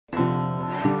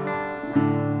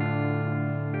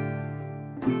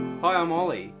Hi, I'm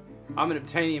Ollie. I'm an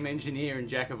obtainium engineer and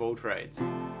jack of all trades,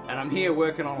 and I'm here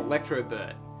working on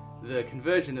Electrobird, the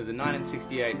conversion of the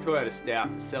 1968 Toyota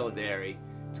Stout for cellar dairy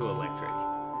to electric.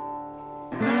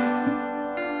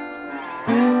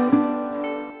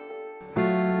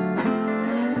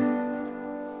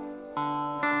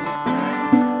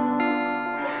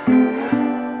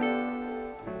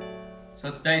 So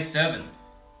it's day 7,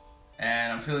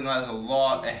 and I'm feeling like there's a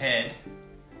lot ahead.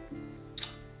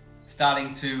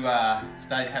 Starting to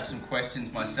have some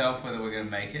questions myself whether we're going to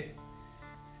make it.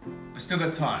 But still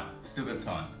got time,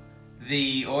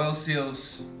 The oil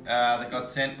seals that got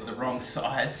sent were the wrong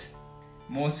size.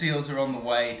 More seals are on the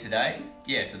way today.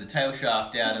 Yeah, so the tail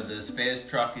shaft out of the spares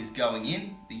truck is going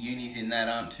in. The unis in that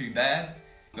aren't too bad.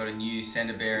 Got a new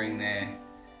centre bearing there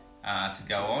to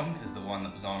go on, because the one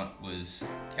that was on it was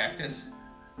cactus.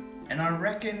 And I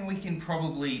reckon we can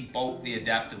probably bolt the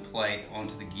adapter plate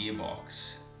onto the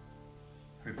gearbox.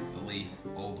 Hopefully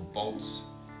all the bolts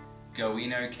go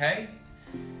in okay.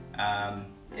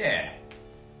 Yeah.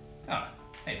 Oh,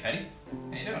 hey Patty,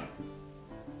 how you doing?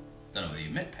 Don't know whether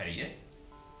you met Patty yet.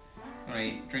 I'm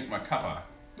gonna drink my cuppa.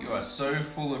 You are so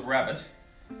full of rabbit.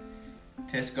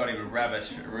 Tess got him a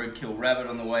roadkill rabbit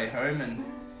on the way home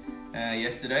and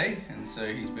yesterday, and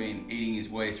so he's been eating his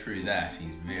way through that.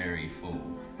 He's very full.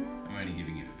 I'm only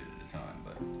giving him a bit at a time,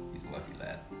 but he's a lucky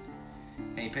lad.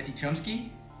 Hey Petty Chomsky.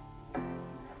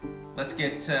 Let's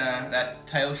get that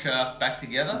tail shaft back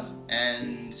together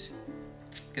and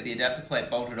get the adapter plate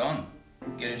bolted on.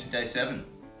 Get into day 7.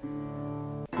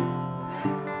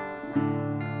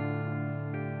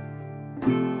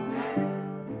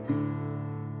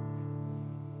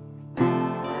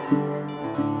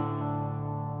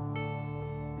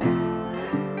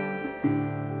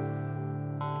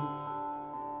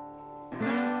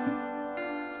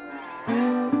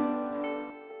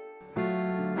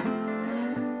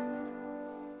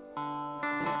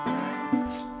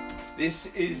 This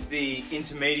is the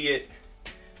intermediate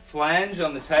flange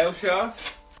on the tail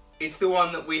shaft. It's the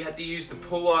one that we had to use the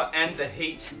puller and the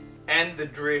heat and the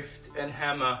drift and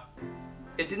hammer.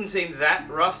 It didn't seem that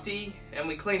rusty, and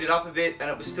we cleaned it up a bit, and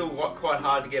it was still quite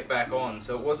hard to get back on,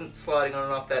 so it wasn't sliding on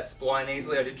and off that spline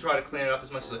easily. I did try to clean it up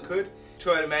as much as I could.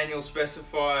 Toyota manual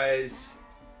specifies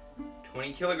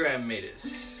 20 kilogram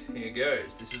meters. Here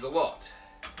goes. This is a lot.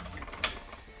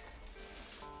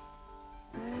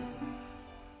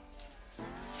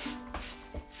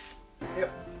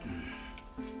 Yep.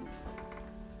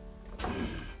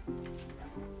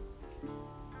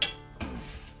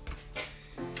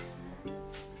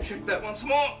 Check that once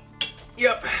more.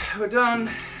 Yep, we're done.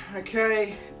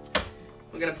 Okay,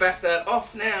 we're gonna back that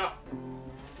off now.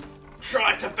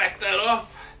 Try to back that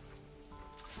off.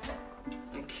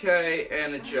 Okay,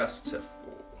 and adjust to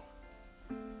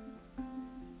 4.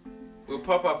 We'll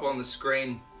pop up on the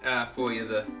screen for you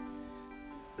the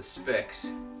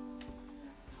specs.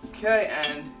 Okay,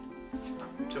 and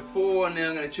to 4, now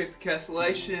I'm going to check the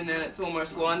cancellation, and it's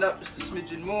almost lined up, just a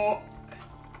smidgen more.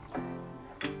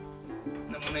 And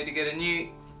then we'll need to get a new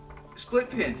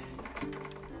split pin.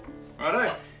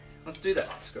 Righto, let's do that.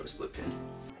 Let's grab a split pin.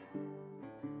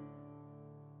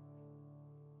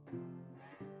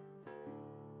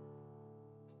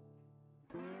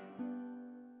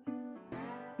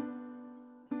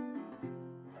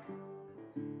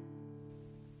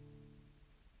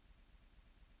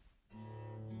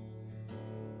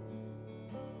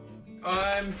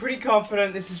 I'm pretty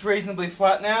confident this is reasonably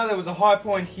flat now. There was a high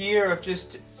point here. I've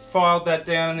just filed that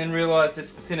down and then realised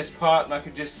it's the thinnest part, and I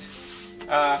could just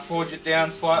forge it down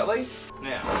slightly.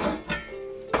 Now,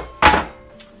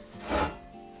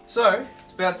 so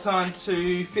it's about time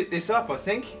to fit this up, I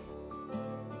think.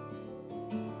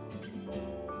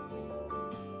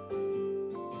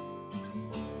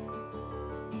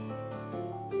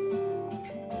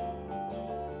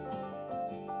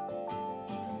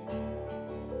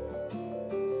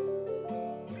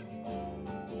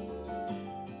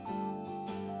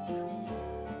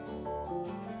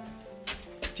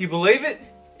 Do you believe it?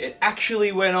 It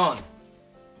actually went on.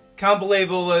 Can't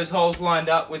believe all those holes lined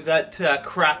up with that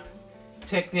crap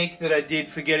technique that I did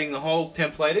for getting the holes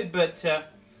templated, but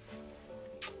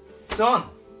it's on.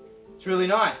 It's really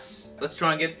nice. Let's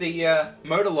try and get the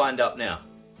motor lined up now.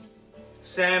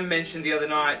 Sam mentioned the other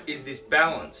night, is this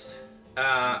balanced?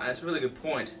 And it's a really good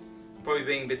point. Probably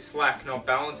being a bit slack not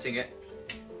balancing it.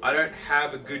 I don't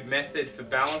have a good method for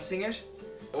balancing it.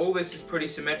 All this is pretty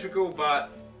symmetrical,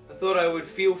 but I thought I would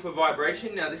feel for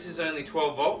vibration. Now this is only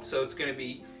 12 volts, so it's going to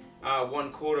be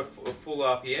 1/4 of full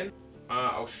RPM.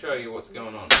 I'll show you what's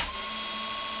going on.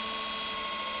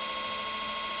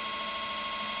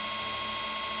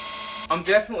 I'm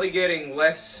definitely getting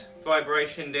less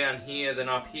vibration down here than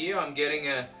up here. I'm getting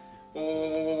a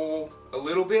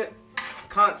little bit.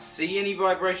 Can't see any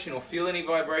vibration or feel any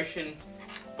vibration,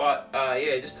 but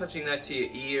yeah, just touching that to your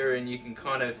ear and you can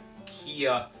kind of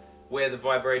hear where the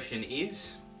vibration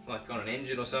is, like on an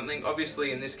engine or something.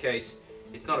 Obviously in this case,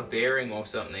 it's not a bearing or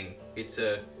something, it's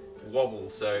a wobble,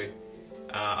 so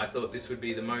I thought this would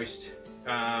be the most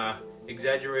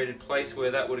exaggerated place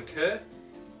where that would occur,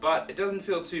 but it doesn't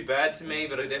feel too bad to me,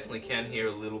 but I definitely can hear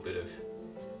a little bit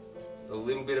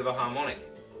of a harmonic.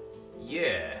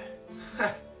 Yeah.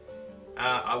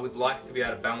 I would like to be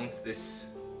able to balance this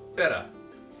better.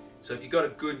 So if you've got a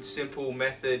good, simple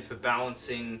method for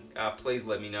balancing, please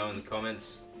let me know in the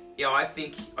comments. Yeah, I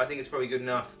think it's probably good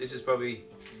enough. This is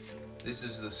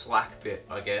the slack bit,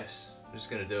 I guess. I'm just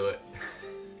gonna do it.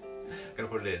 I'm gonna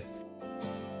put it in.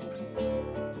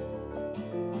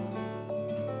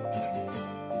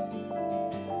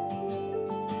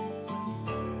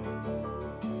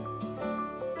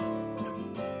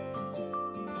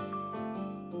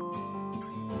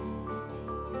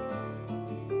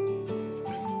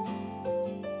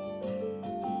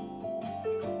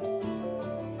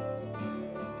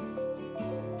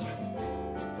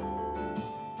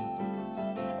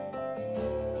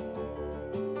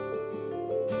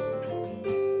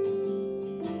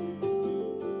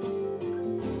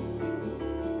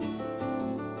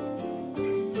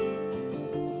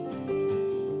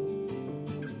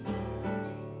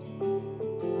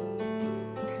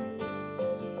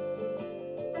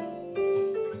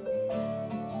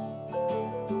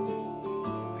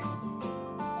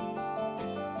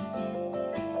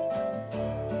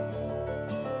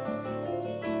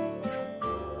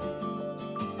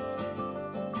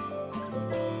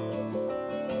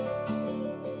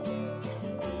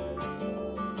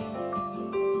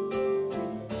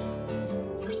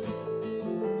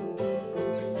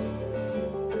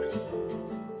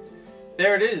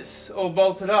 There it is, all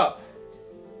bolted up.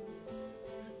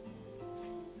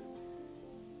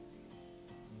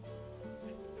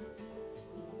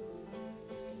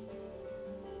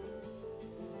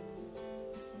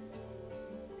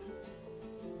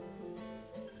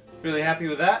 Really happy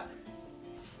with that.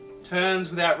 Turns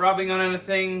without rubbing on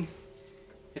anything.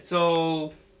 It's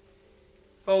all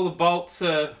the bolts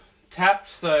are tapped,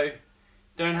 so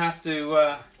don't have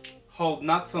to hold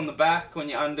nuts on the back when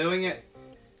you're undoing it.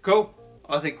 Cool.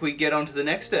 I think we get on to the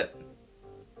next step.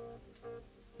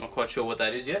 Not quite sure what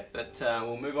that is yet, but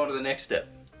we'll move on to the next step.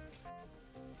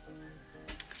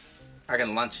 I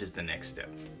reckon lunch is the next step.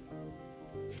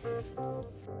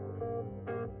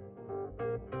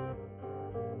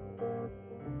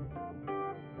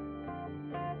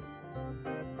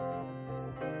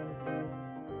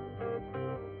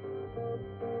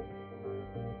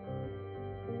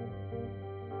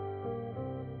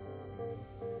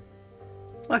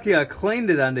 Lucky I cleaned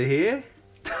it under here.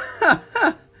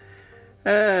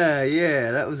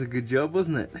 Yeah, that was a good job,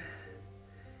 wasn't it?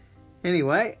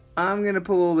 Anyway, I'm going to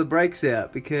pull all the brakes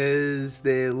out because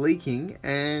they're leaking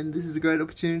and this is a great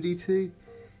opportunity to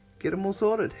get them all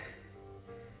sorted.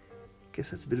 Guess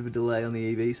that's a bit of a delay on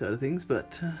the EV side of things,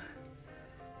 but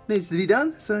needs to be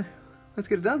done, so let's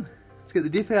get it done. Let's get the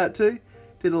diff out too,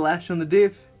 do the lash on the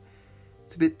diff.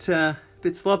 It's a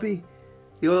bit sloppy.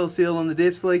 The oil seal on the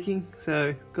diff's leaking,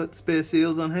 so got spare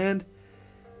seals on hand.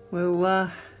 We'll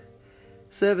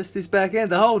service this back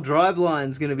end. The whole drive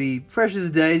line's going to be fresh as a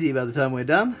daisy by the time we're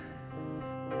done.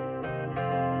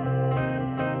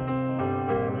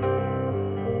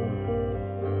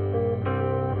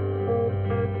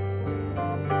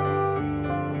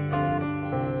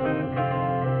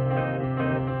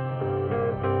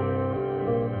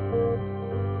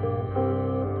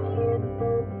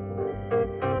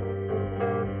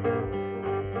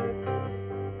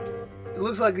 It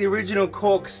looks like the original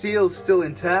cork seal's still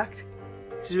intact,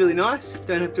 which is really nice.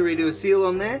 Don't have to redo a seal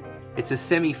on there. It's a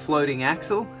semi-floating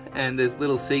axle and there's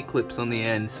little C-clips on the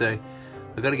end, so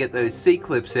I've got to get those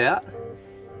C-clips out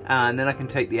and then I can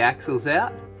take the axles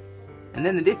out and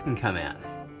then the diff can come out.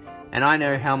 And I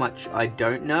know how much I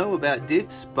don't know about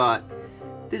diffs, but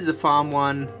this is a farm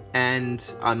one and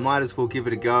I might as well give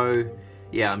it a go.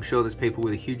 Yeah, I'm sure there's people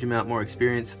with a huge amount more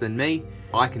experience than me.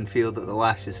 I can feel that the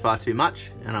lash is far too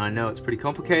much, and I know it's pretty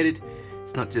complicated.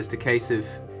 It's not just a case of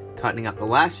tightening up the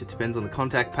lash, it depends on the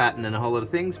contact pattern and a whole lot of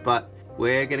things, but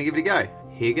we're gonna give it a go.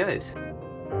 Here goes.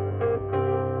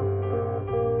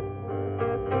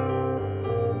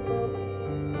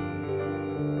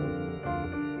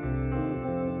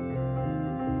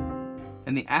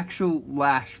 And the actual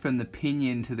lash from the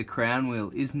pinion to the crown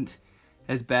wheel isn't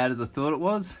as bad as I thought it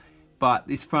was, but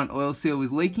this front oil seal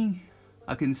was leaking.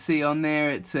 I can see on there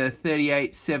it's a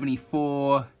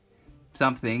 3874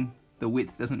 something. The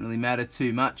width doesn't really matter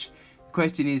too much. The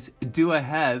question is, do I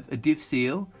have a diff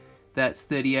seal that's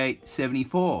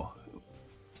 3874?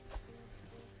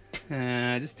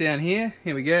 Just down here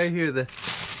we go. Here are the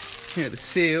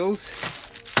seals,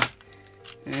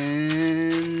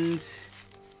 and I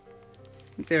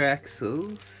think they're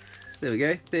axles. There we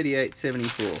go,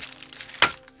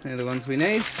 3874. They're the ones we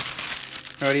need.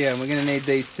 Alrighty, and we're going to need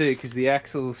these too because the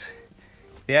axle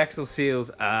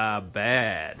seals are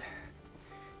bad.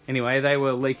 Anyway, they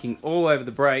were leaking all over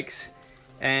the brakes,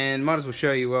 and might as well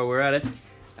show you while we're at it.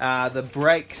 The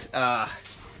brakes are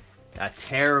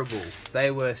terrible. They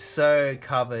were so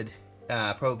covered,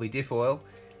 probably diff oil,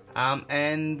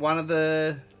 and one of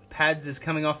the pads is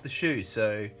coming off the shoe,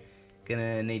 so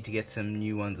gonna need to get some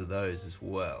new ones of those as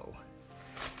well.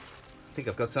 I think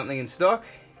I've got something in stock.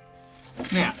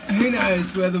 Now, who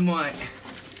knows whether my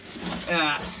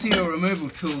seal removal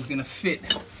tool is gonna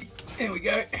fit. There we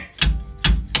go.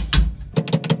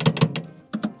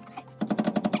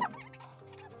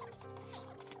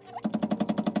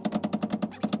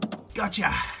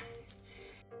 Gotcha.